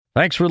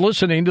Thanks for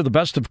listening to the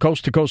Best of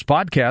Coast to Coast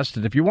podcast.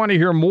 And if you want to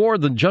hear more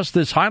than just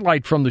this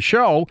highlight from the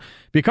show,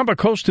 become a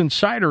Coast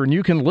Insider and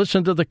you can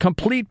listen to the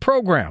complete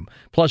program,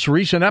 plus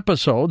recent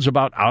episodes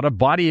about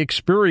out-of-body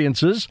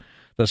experiences,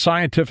 the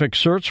scientific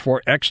search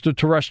for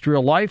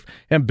extraterrestrial life,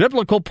 and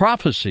biblical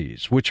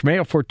prophecies, which may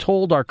have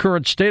foretold our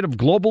current state of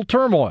global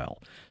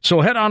turmoil.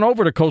 So head on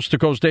over to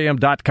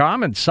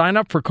coasttocoastam.com and sign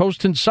up for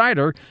Coast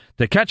Insider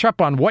to catch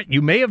up on what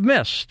you may have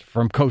missed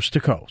from Coast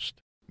to Coast.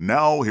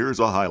 Now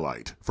here's a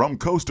highlight from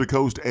Coast to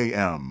Coast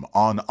AM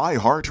on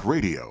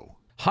iHeartRadio.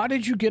 How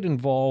did you get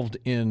involved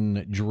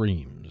in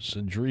dreams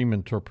and dream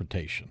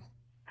interpretation?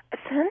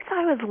 Since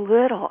I was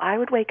little, I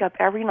would wake up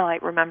every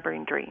night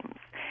remembering dreams.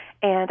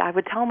 And I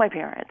would tell my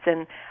parents,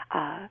 and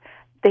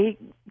they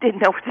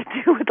didn't know what to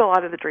do with a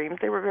lot of the dreams.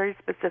 They were very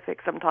specific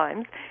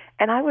sometimes.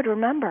 And I would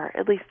remember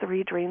at least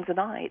 3 dreams a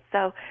night.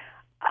 So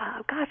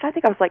I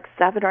think I was like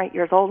 7 or 8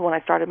 years old when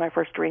I started my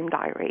first dream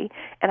diary,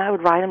 and I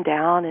would write them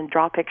down and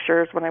draw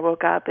pictures when I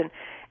woke up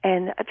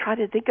and try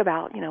to think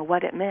about,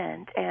 what it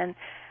meant. And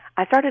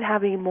I started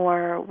having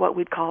more what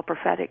we'd call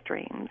prophetic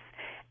dreams,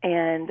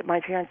 and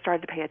my parents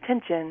started to pay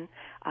attention.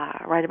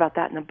 Write about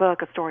that in the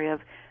book, a story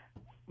of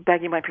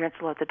begging my parents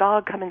to let the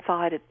dog come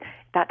inside. At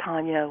that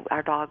time,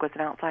 our dog was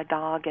an outside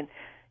dog, and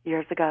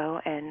years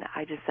ago, and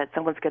I just said,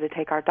 someone's going to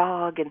take our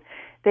dog, and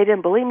they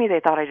didn't believe me.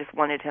 They thought I just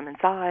wanted him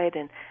inside,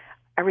 and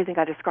everything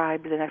I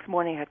described the next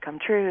morning had come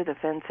true. The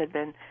fence had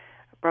been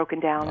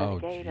broken down at the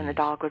gate, and the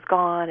dog was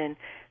gone. And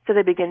so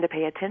they began to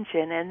pay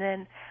attention. And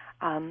then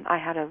I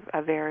had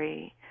a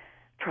very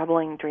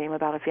troubling dream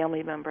about a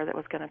family member that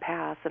was going to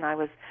pass, and I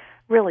was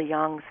really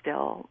young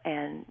still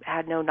and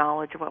had no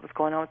knowledge of what was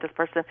going on with this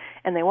person,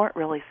 and they weren't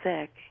really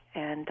sick.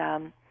 And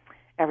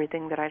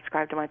everything that I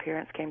described to my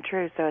parents came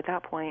true. So at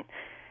that point,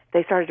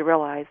 they started to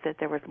realize that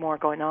there was more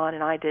going on,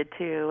 and I did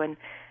too. And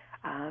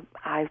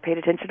I've paid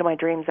attention to my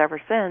dreams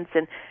ever since,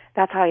 and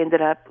that's how I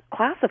ended up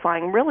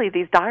classifying, really,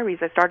 these diaries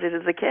I started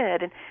as a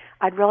kid. And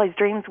I'd realized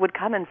dreams would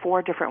come in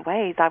 4 different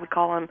ways. I would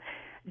call them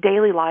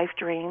daily life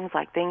dreams,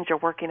 like things you're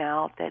working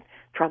out that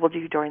troubled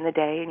you during the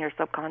day, and your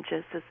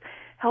subconscious is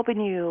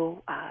helping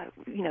you,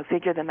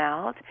 figure them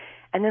out.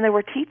 And then there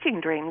were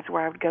teaching dreams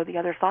where I would go the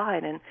other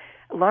side and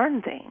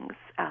learn things.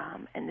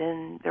 And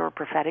then there were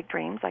prophetic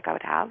dreams, like I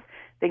would have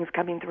things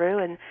coming through.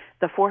 And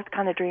the 4th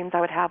kind of dreams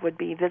I would have would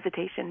be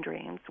visitation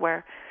dreams,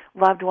 where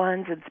loved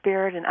ones and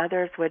spirit and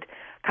others would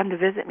come to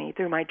visit me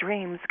through my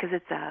dreams, because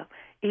it's a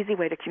easy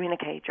way to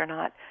communicate.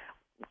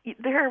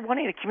 They're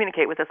wanting to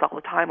communicate with us all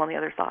the time on the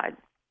other side.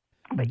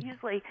 But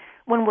usually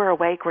when we're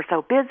awake, we're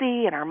so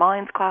busy and our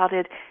mind's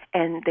clouded,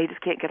 and they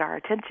just can't get our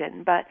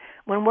attention. But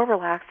when we're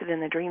relaxed and in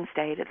the dream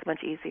state, it's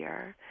much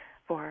easier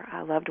for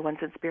loved ones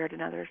and spirit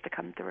and others to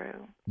come through.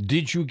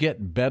 Did you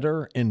get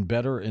better and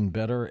better and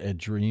better at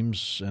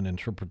dreams and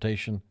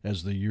interpretation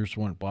as the years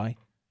went by?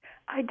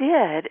 I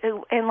did.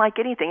 And like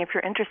anything, if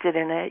you're interested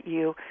in it,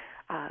 you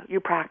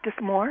practice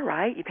more,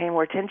 right? You pay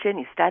more attention,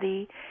 you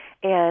study.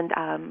 And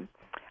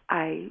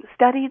I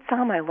studied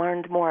some. I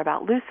learned more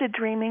about lucid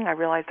dreaming. I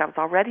realized I was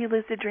already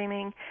lucid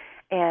dreaming.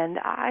 And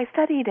I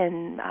studied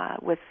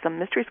with some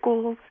mystery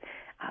schools,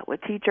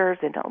 with teachers,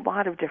 and a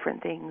lot of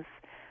different things.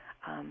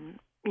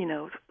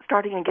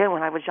 Starting again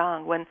when I was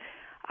young. When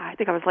I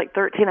think I was like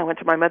 13, I went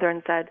to my mother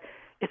and said,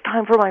 it's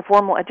time for my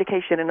formal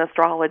education in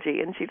astrology.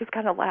 And she just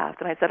kind of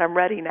laughed. And I said, I'm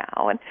ready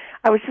now. And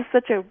I was just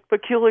such a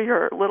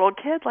peculiar little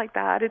kid like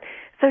that. And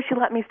so she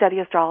let me study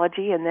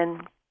astrology. And then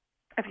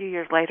a few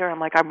years later, I'm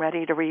like, I'm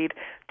ready to read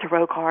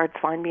tarot cards,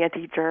 find me a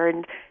teacher.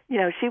 And,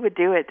 she would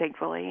do it,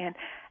 thankfully.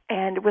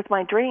 And with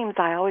my dreams,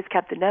 I always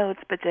kept the notes.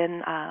 But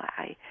then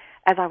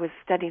as I was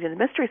studying in the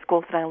mystery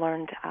schools, and I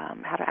learned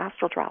how to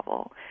astral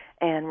travel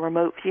and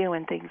remote view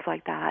and things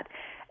like that,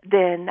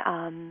 then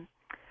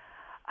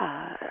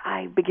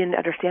I began to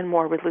understand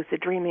more with lucid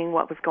dreaming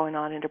what was going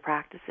on and to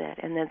practice it,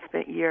 and then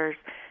spent years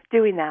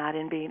doing that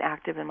and being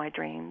active in my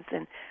dreams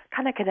and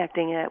kind of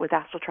connecting it with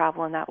astral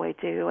travel in that way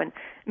too, and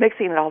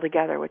mixing it all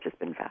together, which has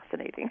been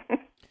fascinating.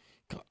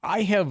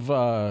 I have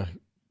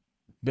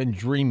been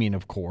dreaming,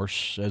 of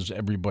course, as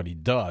everybody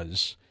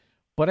does,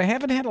 but I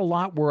haven't had a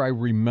lot where I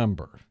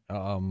remember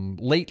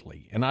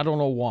lately, and I don't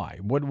know why.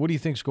 What do you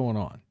think's going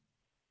on?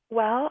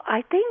 Well,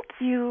 I think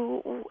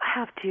you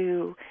have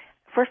to,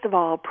 first of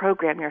all,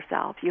 program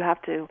yourself. You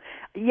have to,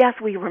 yes,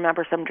 we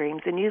remember some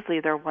dreams, and usually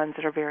they're ones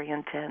that are very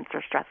intense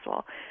or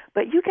stressful,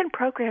 but you can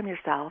program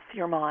yourself,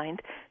 your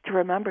mind, to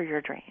remember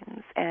your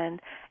dreams. And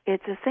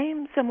it's the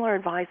same similar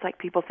advice like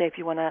people say if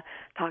you want to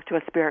talk to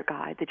a spirit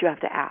guide, that you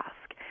have to ask.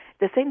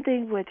 The same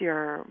thing with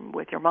your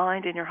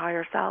mind and your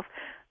higher self.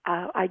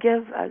 I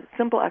give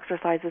simple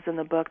exercises in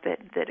the book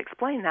that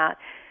explain that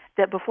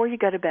before you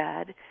go to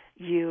bed,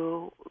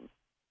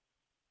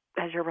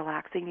 as you're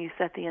relaxing, you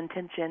set the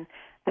intention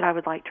that I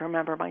would like to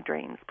remember my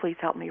dreams. Please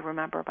help me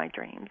remember my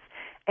dreams.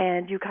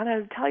 And you kind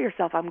of tell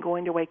yourself, I'm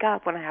going to wake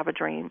up when I have a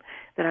dream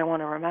that I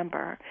want to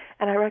remember.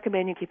 And I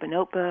recommend you keep a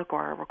notebook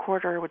or a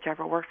recorder,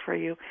 whichever works for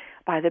you,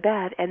 by the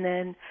bed. And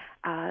then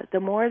the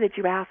more that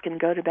you ask and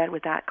go to bed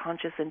with that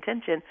conscious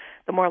intention,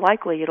 the more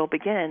likely it'll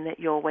begin that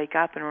you'll wake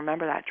up and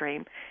remember that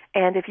dream.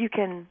 And if you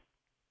can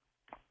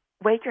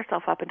wake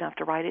yourself up enough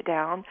to write it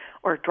down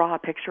or draw a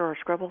picture or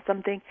scribble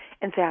something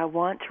and say, I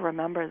want to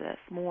remember this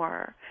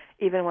more.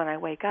 Even when I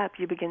wake up,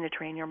 you begin to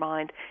train your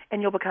mind,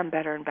 and you'll become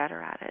better and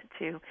better at it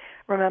to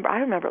remember. I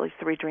remember at least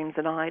 3 dreams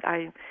a night.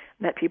 I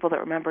met people that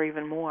remember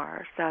even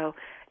more. So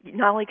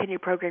not only can you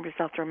program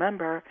yourself to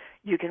remember,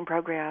 you can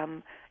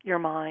program your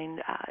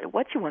mind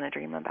what you want to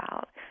dream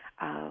about.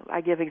 I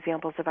give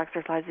examples of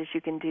exercises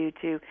you can do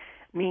to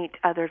meet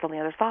others on the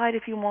other side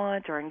if you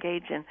want, or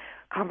engage in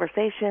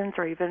conversations,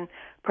 or even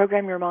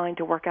program your mind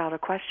to work out a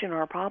question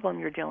or a problem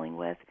you're dealing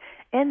with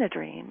in the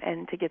dream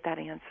and to get that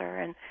answer.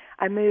 And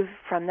I move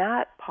from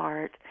that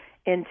part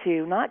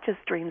into not just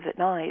dreams at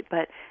night,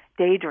 but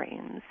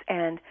daydreams,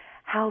 and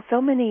how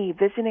so many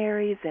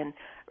visionaries and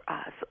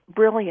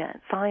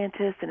brilliant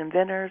scientists and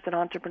inventors and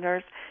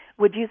entrepreneurs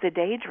would use a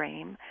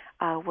daydream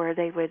where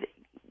they would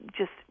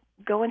just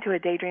go into a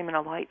daydream in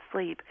a light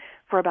sleep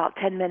for about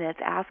 10 minutes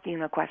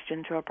asking a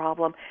question to a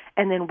problem,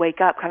 and then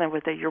wake up kind of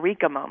with a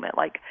eureka moment,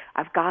 like,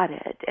 I've got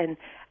it. And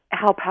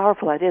how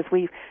powerful that is.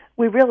 We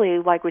really,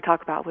 like we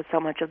talk about with so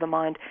much of the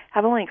mind,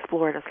 have only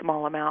explored a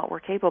small amount. We're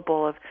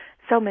capable of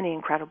so many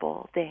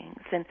incredible things.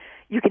 And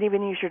you can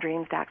even use your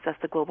dreams to access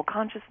the global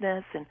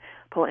consciousness and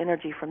pull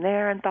energy from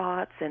there and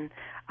thoughts and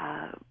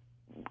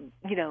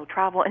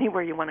travel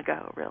anywhere you want to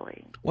go,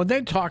 really. When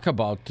they talk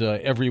about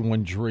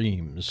everyone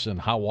dreams and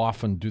how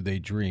often do they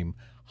dream,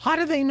 how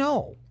do they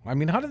know? I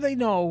mean, how do they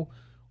know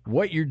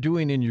what you're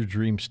doing in your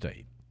dream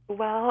state?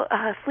 Well,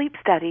 sleep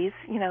studies,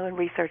 and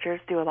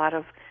researchers do a lot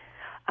of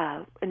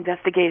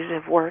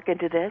investigative work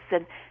into this,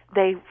 and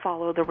they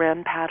follow the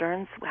REM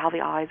patterns, how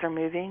the eyes are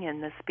moving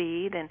and the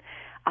speed, and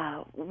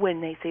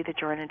when they say that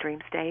you're in a dream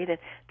state. And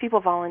people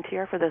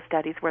volunteer for those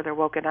studies where they're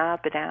woken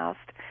up and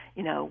asked,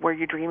 were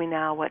you dreaming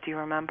now? What do you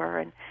remember?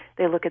 And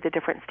they look at the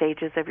different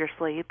stages of your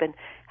sleep and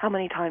how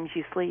many times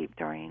you sleep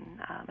during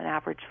an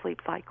average sleep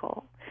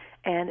cycle.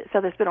 And so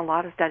there's been a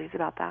lot of studies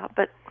about that.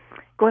 But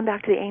going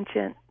back to the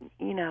ancient,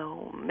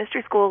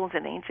 mystery schools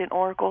and ancient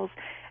oracles,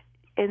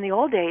 in the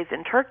old days,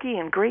 in Turkey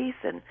and Greece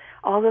and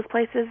all those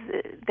places,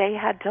 they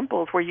had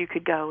temples where you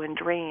could go and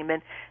dream,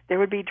 and there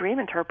would be dream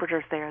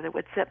interpreters there that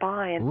would sit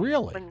by. And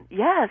really?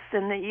 Yes,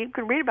 and you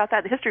can read about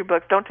that in history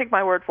books. Don't take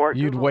my word for it.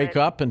 You'd wake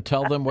up and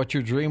tell them what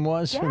your dream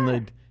was, yes. And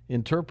they'd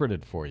interpret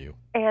it for you.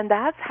 And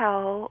that's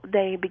how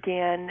they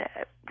began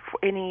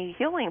any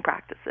healing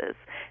practices.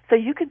 So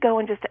you could go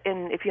and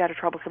if you had a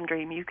troublesome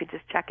dream, you could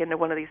just check into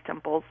one of these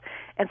temples,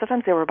 and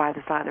sometimes they were by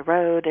the side of the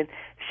road, and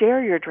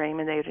share your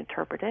dream and they would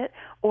interpret it.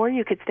 Or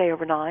you could stay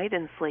overnight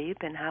and sleep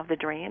and have the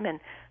dream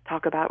and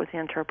talk about it with the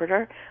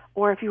interpreter.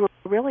 Or if you were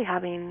really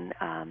having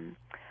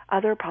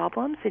other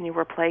problems and you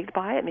were plagued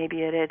by it, maybe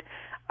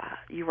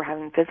you were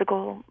having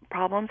physical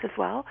problems as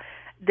well,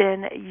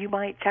 then you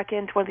might check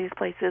into one of these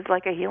places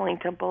like a healing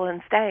temple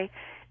and stay.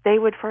 They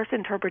would first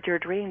interpret your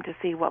dream to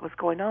see what was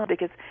going on,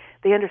 because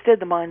they understood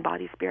the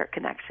mind-body-spirit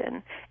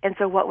connection. And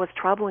so what was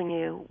troubling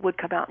you would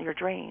come out in your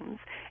dreams,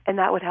 and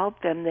that would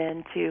help them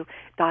then to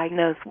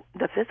diagnose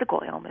the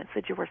physical ailments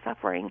that you were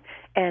suffering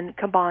and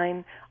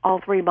combine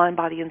all 3, mind,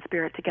 body, and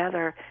spirit,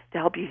 together to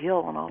help you heal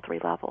on all 3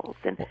 levels.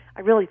 And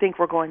I really think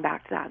we're going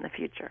back to that in the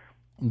future.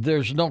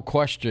 There's no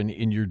question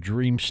in your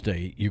dream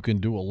state you can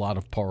do a lot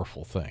of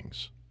powerful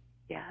things.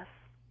 Yes.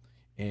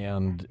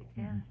 And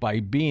by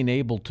being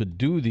able to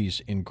do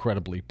these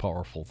incredibly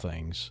powerful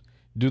things,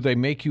 do they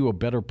make you a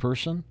better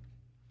person?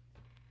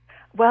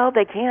 Well,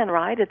 they can,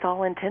 right? It's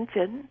all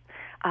intention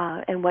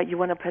and what you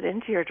want to put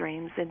into your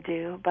dreams and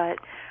do. But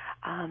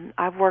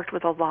I've worked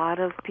with a lot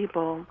of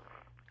people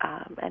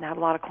and have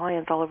a lot of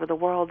clients all over the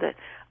world that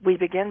we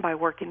begin by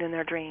working in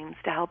their dreams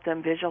to help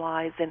them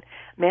visualize and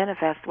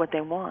manifest what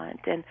they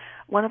want. And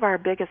one of our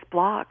biggest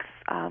blocks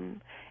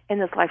in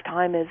this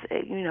lifetime is,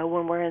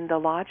 when we're in the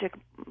logic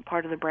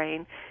part of the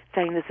brain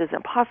saying this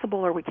isn't possible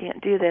or we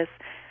can't do this,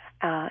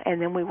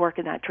 and then we work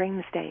in that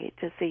dream state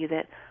to see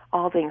that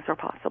all things are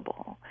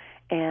possible.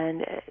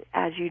 And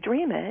as you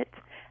dream it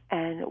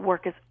and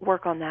work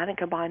on that and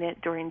combine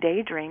it during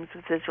daydreams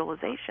with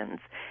visualizations,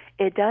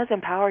 it does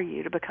empower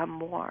you to become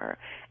more.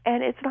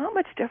 And it's not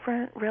much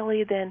different,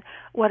 really, than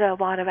what a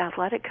lot of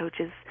athletic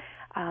coaches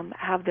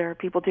have their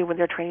people do when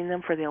they're training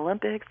them for the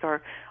Olympics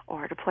or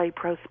to play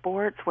pro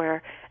sports,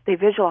 where they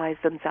visualize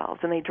themselves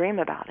and they dream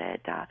about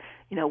it,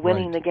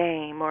 winning Right. the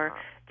game or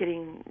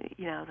getting,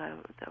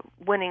 the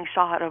winning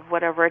shot of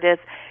whatever it is.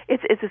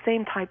 It's the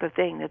same type of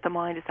thing, that the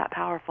mind is that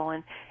powerful,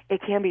 and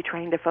it can be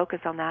trained to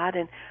focus on that.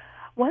 And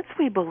once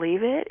we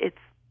believe it, it's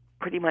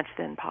pretty much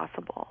then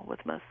possible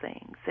with most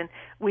things. And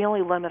we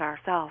only limit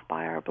ourselves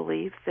by our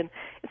beliefs, and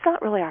it's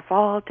not really our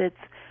fault. It's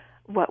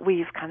what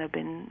we've kind of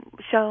been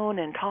shown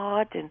and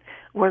taught, and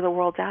where the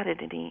world's at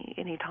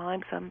any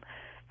time. Some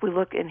we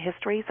look in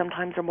history,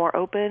 sometimes they're more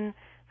open,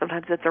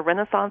 sometimes it's a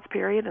Renaissance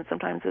period, and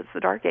sometimes it's the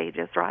Dark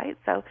Ages, right?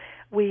 So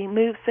we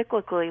move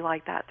cyclically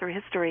like that through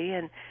history,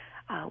 and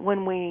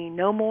when we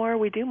know more,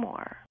 we do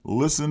more.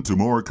 Listen to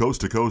more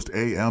Coast to Coast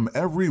AM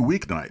every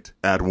weeknight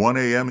at 1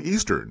 a.m.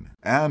 Eastern,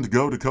 and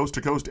go to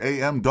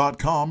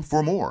coasttocoastam.com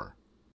for more.